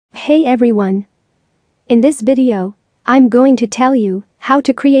Hey everyone! In this video, I'm going to tell you how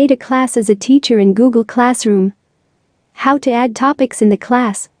to create a class as a teacher in Google Classroom, how to add topics in the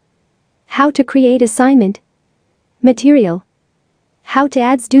class, how to create assignment, material, how to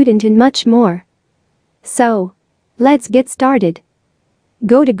add student and much more. So, let's get started.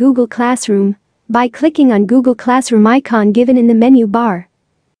 Go to Google Classroom by clicking on Google Classroom icon given in the menu bar.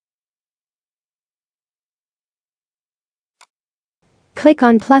 Click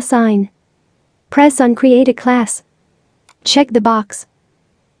on plus sign. Press on Create a Class. Check the box.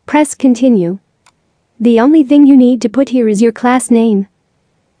 Press Continue. The only thing you need to put here is your class name.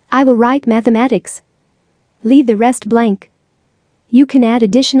 I will write Mathematics. Leave the rest blank. You can add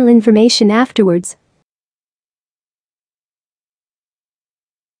additional information afterwards.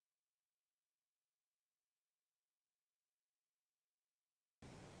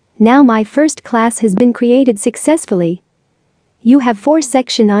 Now my first class has been created successfully. You have 4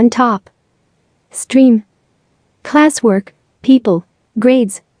 sections on top. Stream, classwork, people,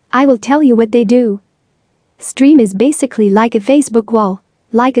 grades. I will tell you what they do. Stream is basically like a Facebook wall,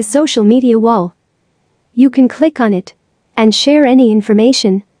 like a social media wall. You can click on it and share any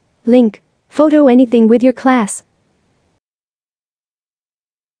information, link, photo, anything with your class.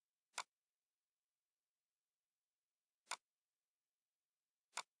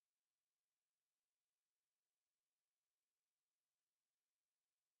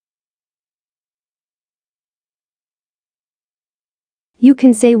 You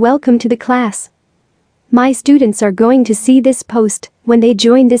can say welcome to the class. My students are going to see this post when they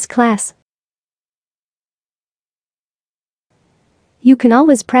join this class. You can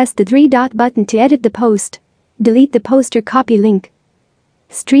always press the 3-dot button to edit the post, delete the post or copy link.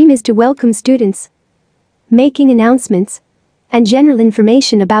 Stream is to welcome students, making announcements, and general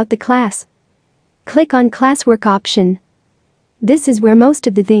information about the class. Click on classwork option. This is where most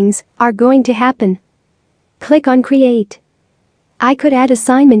of the things are going to happen. Click on create. I could add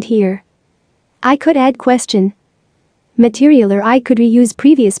assignment here. I could add question, material, or I could reuse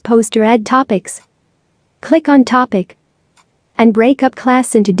previous post or add topics. Click on topic and break up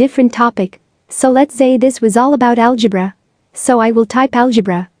class into different topic. So let's say this was all about algebra. So I will type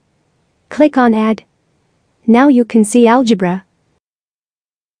algebra. Click on add. Now you can see algebra.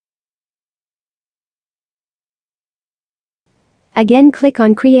 Again, click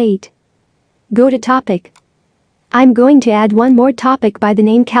on create. Go to topic. I'm going to add one more topic by the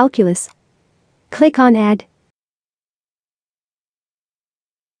name calculus. Click on add.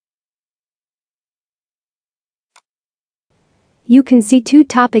 You can see 2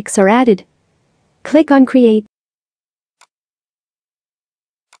 topics are added. Click on create.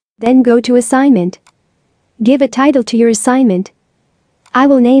 Then go to assignment. Give a title to your assignment. I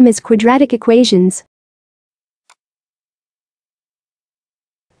will name as quadratic equations.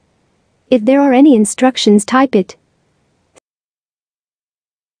 If there are any instructions, type it.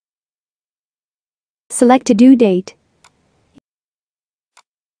 Select a due date.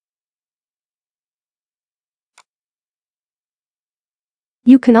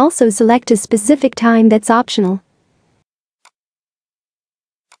 You can also select a specific time, that's optional.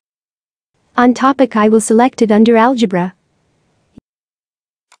 On topic, I will select it under algebra.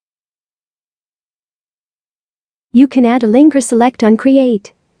 You can add a link or select on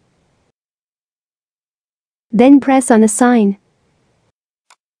create. Then press on assign.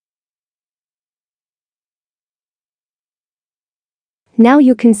 Now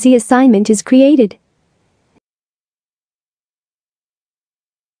you can see assignment is created.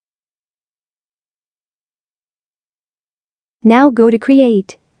 Now go to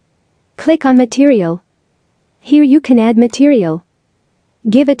create. Click on material. Here you can add material.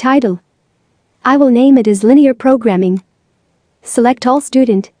 Give a title. I will name it as linear programming. Select all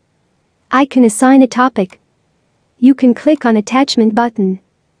student. I can assign a topic. You can click on attachment button.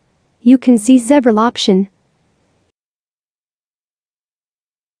 You can see several options.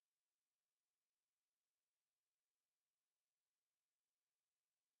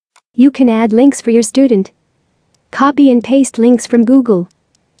 You can add links for your student. Copy and paste links from Google.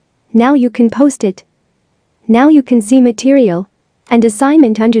 Now you can post it. Now you can see material and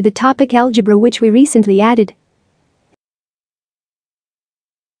assignment under the topic algebra, which we recently added.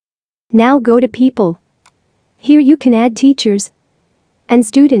 Now go to people. Here you can add teachers and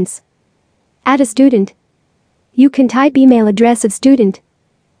students. Add a student. You can type email address of student.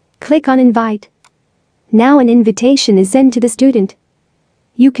 Click on invite. Now an invitation is sent to the student.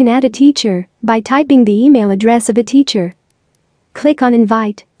 You can add a teacher by typing the email address of a teacher. Click on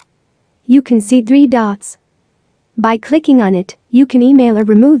invite. You can see 3 dots. By clicking on it, you can email or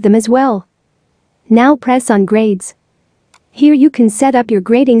remove them as well. Now press on grades. Here you can set up your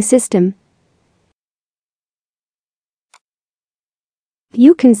grading system.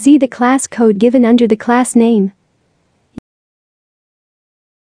 You can see the class code given under the class name.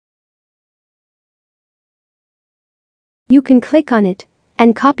 You can click on it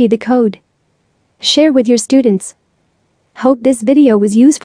and copy the code. Share with your students. Hope this video was useful.